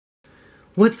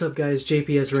What's up guys,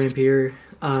 JPS Ramp here.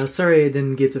 Sorry I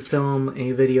didn't get to film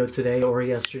a video today or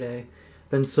yesterday.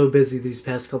 Been so busy these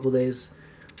past couple days.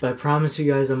 But I promise you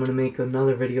guys I'm going to make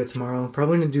another video tomorrow.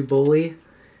 Probably going to do Bully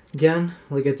again,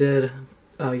 like I did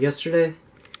yesterday.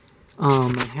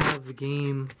 I have the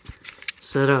game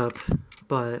set up,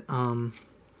 but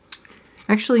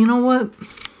actually, you know what?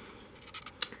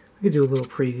 I could do a little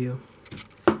preview.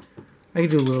 I could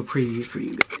do a little preview for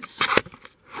you guys.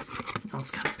 That's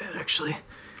kind of bad, actually.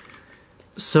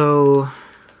 So,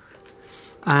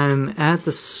 I'm at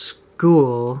the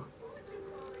school,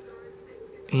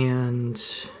 and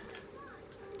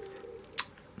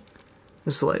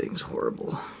this lighting's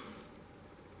horrible.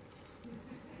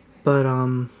 But,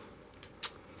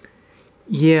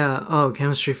 yeah, oh,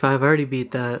 Chemistry 5, I already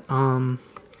beat that.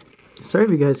 Sorry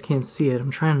if you guys can't see it.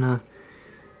 I'm trying to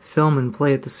film and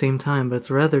play at the same time, but it's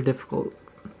rather difficult.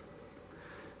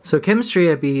 So,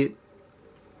 Chemistry I beat.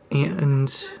 And,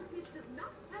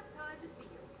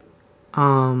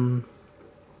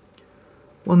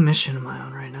 what mission am I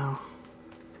on right now?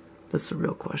 That's the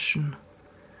real question.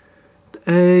 The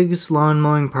eggs, lawn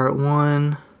mowing part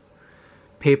 1,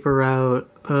 paper route,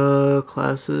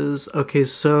 classes. Okay,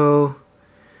 so,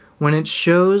 when it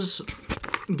shows,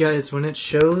 guys, when it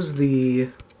shows the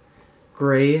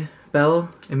gray bell,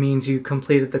 it means you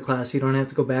completed the class. You don't have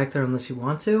to go back there unless you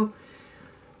want to.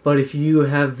 But if you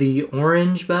have the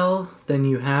orange bell, then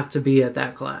you have to be at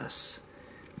that class.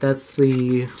 That's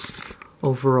the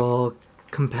overall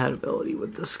compatibility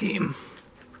with this game.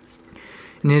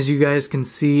 And as you guys can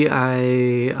see,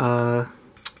 I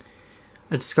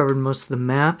discovered most of the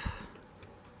map.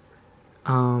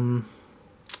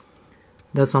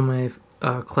 That's all my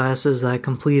classes that I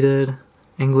completed.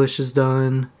 English is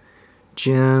done.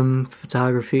 Gym,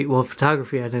 photography. Well,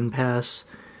 photography I didn't pass.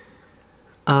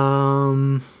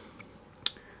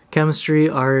 Chemistry,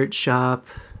 art, shop.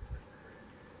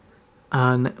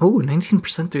 Oh,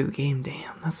 19% through the game.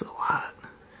 Damn, that's a lot.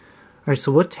 Alright,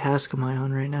 so what task am I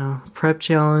on right now? Prep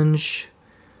challenge.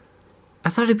 I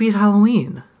thought I beat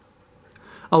Halloween.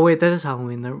 Oh, wait, that is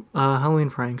Halloween. Halloween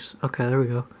pranks. Okay, there we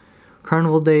go.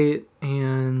 Carnival date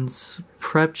and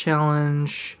prep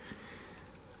challenge.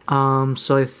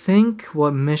 So I think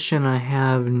what mission I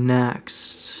have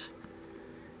next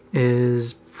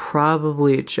is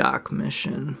probably a jock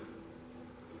mission.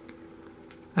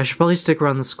 I should probably stick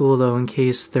around the school though in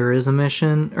case there is a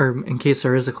mission, or in case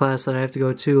there is a class that I have to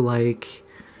go to, like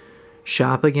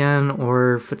shop again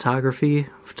or photography.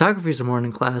 Photography is a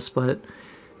morning class, but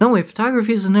no, wait,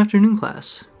 photography is an afternoon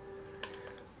class.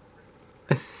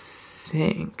 I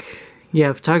think.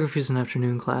 Yeah, photography is an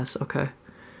afternoon class. Okay.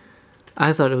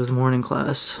 I thought it was a morning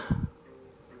class.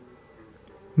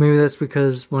 Maybe that's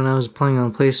because when I was playing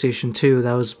on PlayStation 2,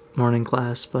 that was morning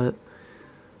class, but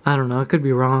I don't know, I could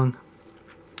be wrong.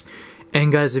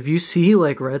 And guys, if you see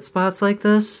like red spots like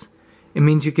this, it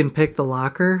means you can pick the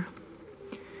locker.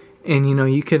 And you know,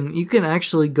 you can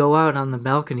actually go out on the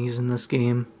balconies in this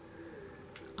game.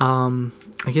 I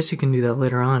guess you can do that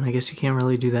later on. I guess you can't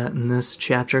really do that in this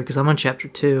chapter because I'm on chapter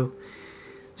 2.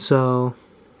 So,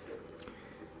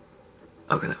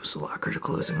 okay, that was the locker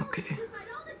closing, okay.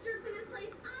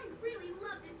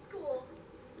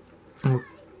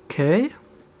 Okay. I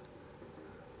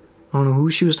don't know who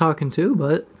she was talking to,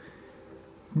 but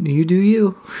you do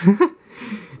you.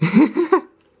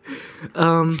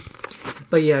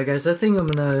 But yeah, guys, I think I'm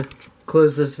gonna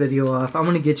close this video off. I'm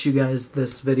gonna get you guys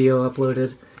this video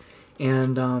uploaded,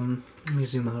 and let me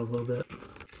zoom out a little bit.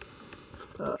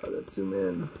 Let's zoom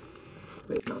in.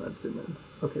 Wait, no, let's zoom in.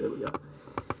 Okay, there we go.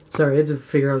 Sorry, I had to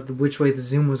figure out which way the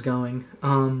zoom was going.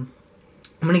 I'm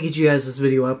gonna get you guys this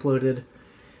video uploaded.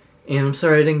 And I'm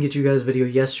sorry I didn't get you guys a video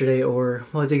yesterday, or,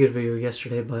 well, I did get a video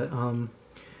yesterday, but, I'm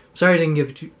sorry I didn't give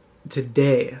it to you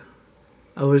today.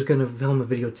 I was gonna film a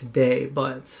video today,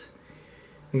 but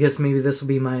I guess maybe this will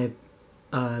be my,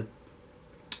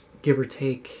 give or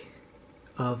take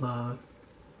of,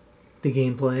 the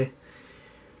gameplay.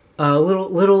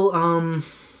 Little, what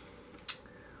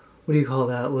do you call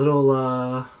that?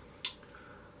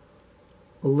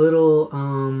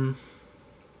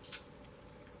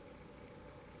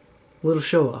 Little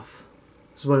show off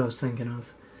is what I was thinking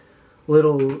of.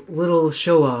 Little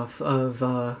show off of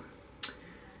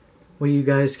what you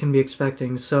guys can be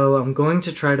expecting. So I'm going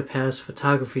to try to pass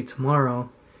photography tomorrow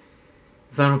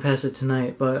if I don't pass it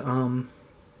tonight, but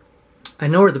I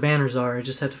know where the banners are. I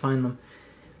just have to find them.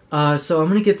 So I'm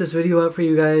gonna get this video out for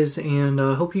you guys, and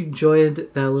hope you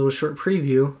enjoyed that little short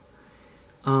preview.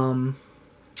 If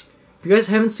you guys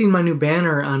haven't seen my new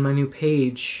banner on my new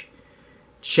page,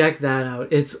 check that out.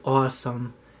 It's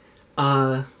awesome.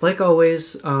 Like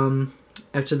always,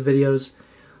 after the videos,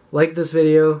 like this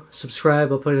video,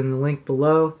 subscribe, I'll put in the link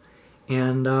below,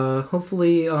 and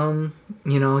hopefully, you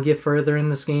know, I'll get further in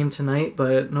this game tonight,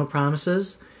 but no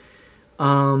promises.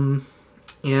 And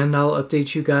I'll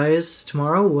update you guys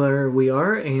tomorrow where we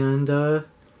are, and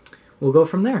we'll go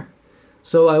from there.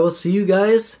 So I will see you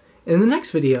guys in the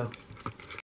next video.